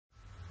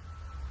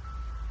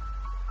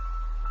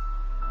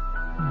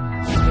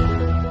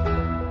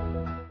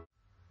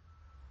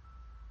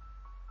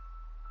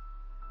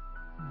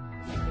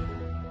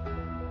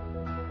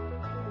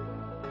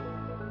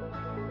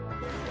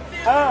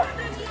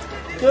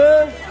2,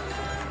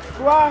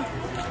 3,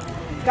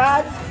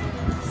 4,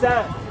 5.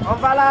 On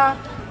va là,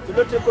 de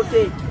l'autre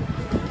côté.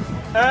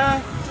 1,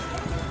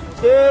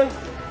 2,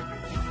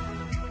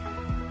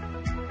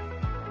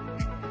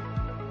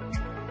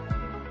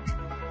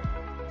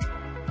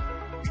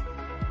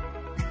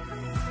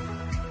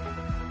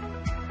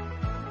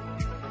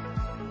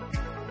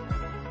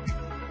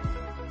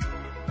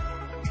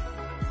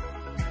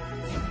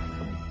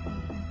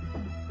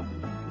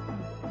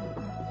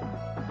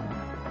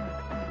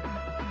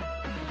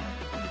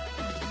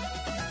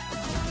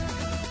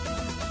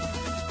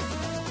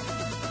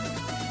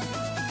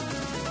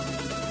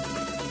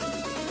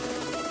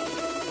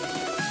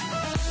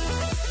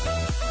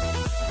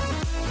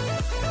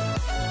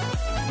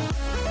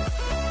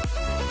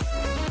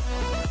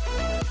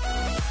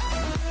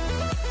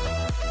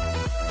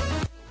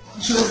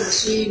 Bonjour, je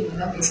suis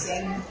Mme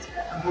Estelle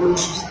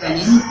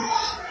Abolo-Juditaline,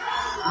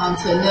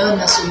 entraîneur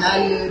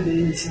national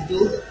de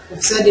judo,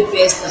 professeur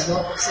d'EPS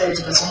d'abord, professeur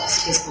d'éducation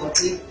physique et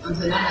sportive,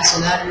 entraîneur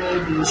national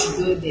de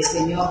judo des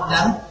seniors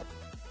dames.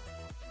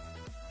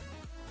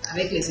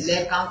 Avec les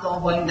élèves, quand on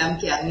voit une dame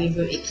qui arrive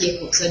et qui est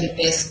professeur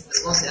d'EPS, parce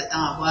qu'on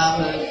s'attend à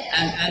voir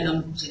un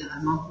homme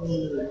généralement pour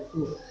le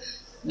cours.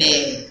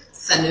 Mais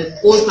ça ne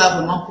pose pas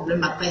vraiment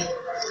problème après,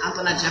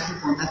 quand on a déjà pris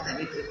contact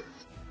avec eux.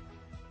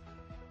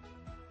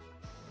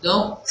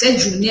 Donc, cette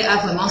journée a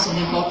vraiment son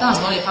importance.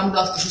 Donc, les femmes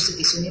doivent toujours se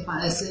questionner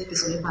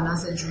pendant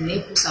cette journée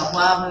pour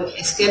savoir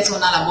est-ce qu'elles sont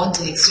dans la bonne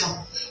direction.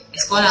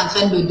 Est-ce qu'on est en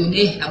train de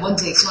donner la bonne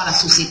direction à la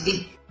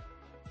société?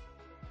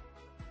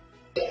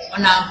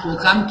 On a un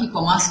programme qui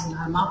commence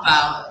généralement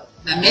par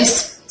la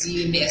messe,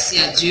 dit merci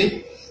à Dieu,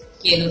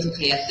 qui est notre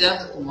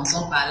créateur.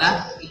 Commençons par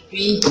là. Et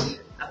puis,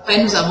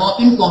 après, nous avons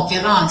une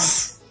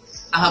conférence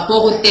par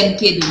rapport au thème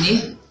qui est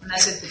donné. On a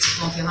cette petite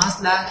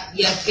conférence-là, il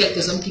y a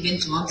quelques hommes qui viennent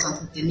souvent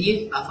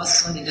s'entretenir, parfois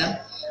ce sont des dames.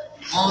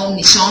 On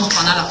échange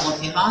pendant la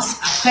conférence.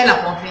 Après la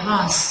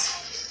conférence,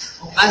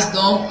 on passe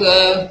donc,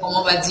 comme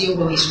on va dire,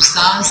 aux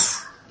réjouissances,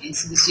 et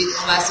ainsi de suite.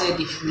 On va se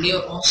défouler,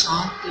 on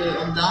chante,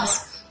 on danse,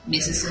 mais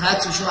ce sera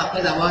toujours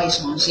après avoir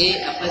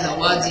échangé, après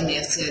avoir dit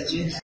merci à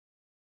Dieu.